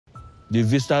the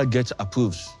visa gets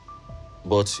approved.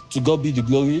 But to God be the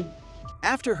glory.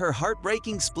 After her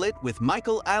heartbreaking split with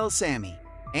Michael Ilesanmi,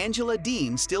 Angela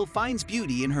Deem still finds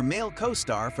beauty in her male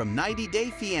co-star from 90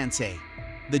 Day Fiancé.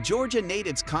 The Georgia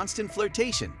native's constant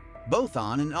flirtation, both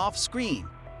on and off screen,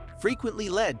 frequently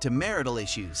led to marital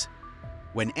issues.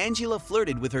 When Angela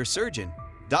flirted with her surgeon,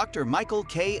 Dr. Michael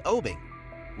K. Obing,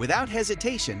 without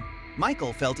hesitation,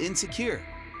 Michael felt insecure.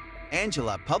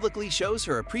 Angela publicly shows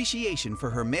her appreciation for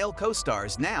her male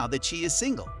co-stars now that she is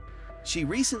single. She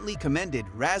recently commended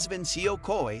Razvan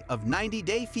Siokoy of 90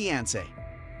 Day Fiancé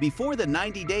before the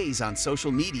 90 days on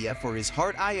social media for his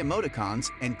heart-eye emoticons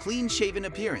and clean-shaven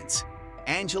appearance.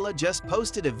 Angela just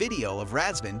posted a video of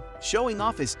Razvan showing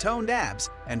off his toned abs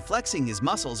and flexing his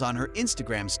muscles on her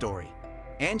Instagram story.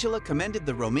 Angela commended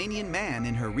the Romanian man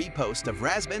in her repost of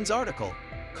Razvan's article,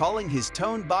 calling his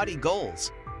toned body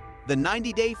goals. The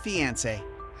 90 Day Fiancé,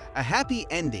 a happy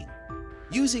ending.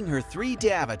 Using her 3D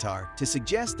avatar to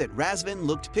suggest that Razvan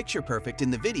looked picture-perfect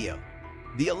in the video,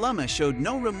 the alumna showed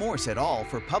no remorse at all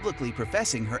for publicly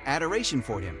professing her adoration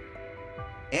for him.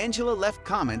 Angela left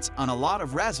comments on a lot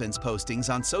of Razvan's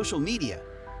postings on social media.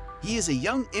 He is a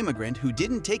young immigrant who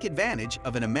didn't take advantage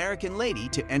of an American lady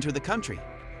to enter the country,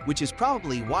 which is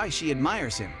probably why she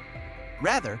admires him.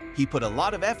 Rather, he put a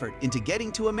lot of effort into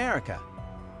getting to America.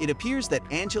 It appears that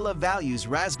Angela values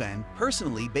Razvan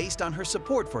personally based on her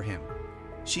support for him.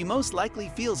 She most likely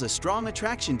feels a strong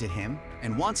attraction to him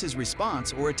and wants his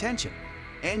response or attention.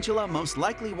 Angela most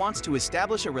likely wants to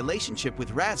establish a relationship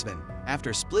with Razvan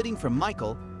after splitting from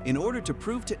Michael in order to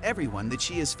prove to everyone that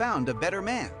she has found a better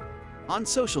man. On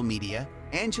social media,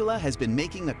 Angela has been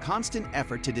making a constant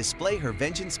effort to display her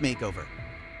vengeance makeover.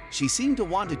 She seemed to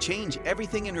want to change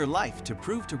everything in her life to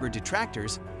prove to her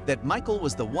detractors that Michael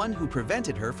was the one who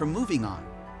prevented her from moving on.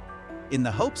 In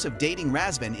the hopes of dating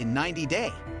Razvan in 90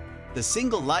 Day, the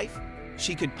single life,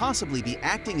 she could possibly be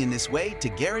acting in this way to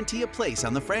guarantee a place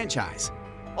on the franchise.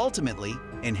 Ultimately,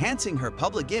 enhancing her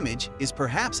public image is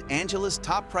perhaps Angela's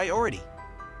top priority.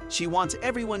 She wants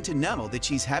everyone to know that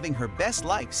she's having her best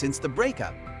life since the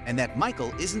breakup and that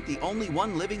Michael isn't the only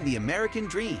one living the American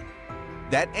dream.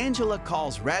 That Angela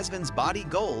calls Razvan's body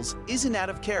goals isn't out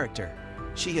of character.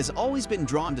 She has always been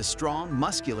drawn to strong,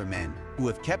 muscular men who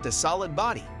have kept a solid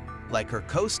body, like her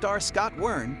co-star Scott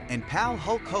Wern and pal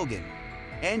Hulk Hogan.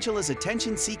 Angela's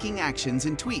attention-seeking actions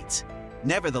and tweets,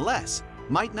 nevertheless,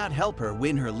 might not help her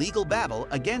win her legal battle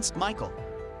against Michael.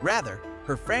 Rather,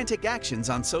 her frantic actions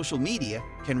on social media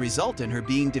can result in her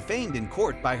being defamed in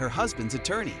court by her husband's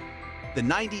attorney. The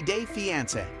 90 Day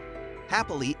Fiancé,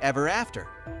 happily ever after,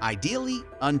 ideally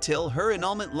until her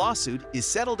annulment lawsuit is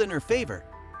settled in her favor.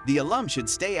 The alum should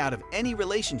stay out of any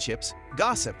relationships,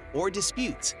 gossip, or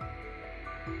disputes.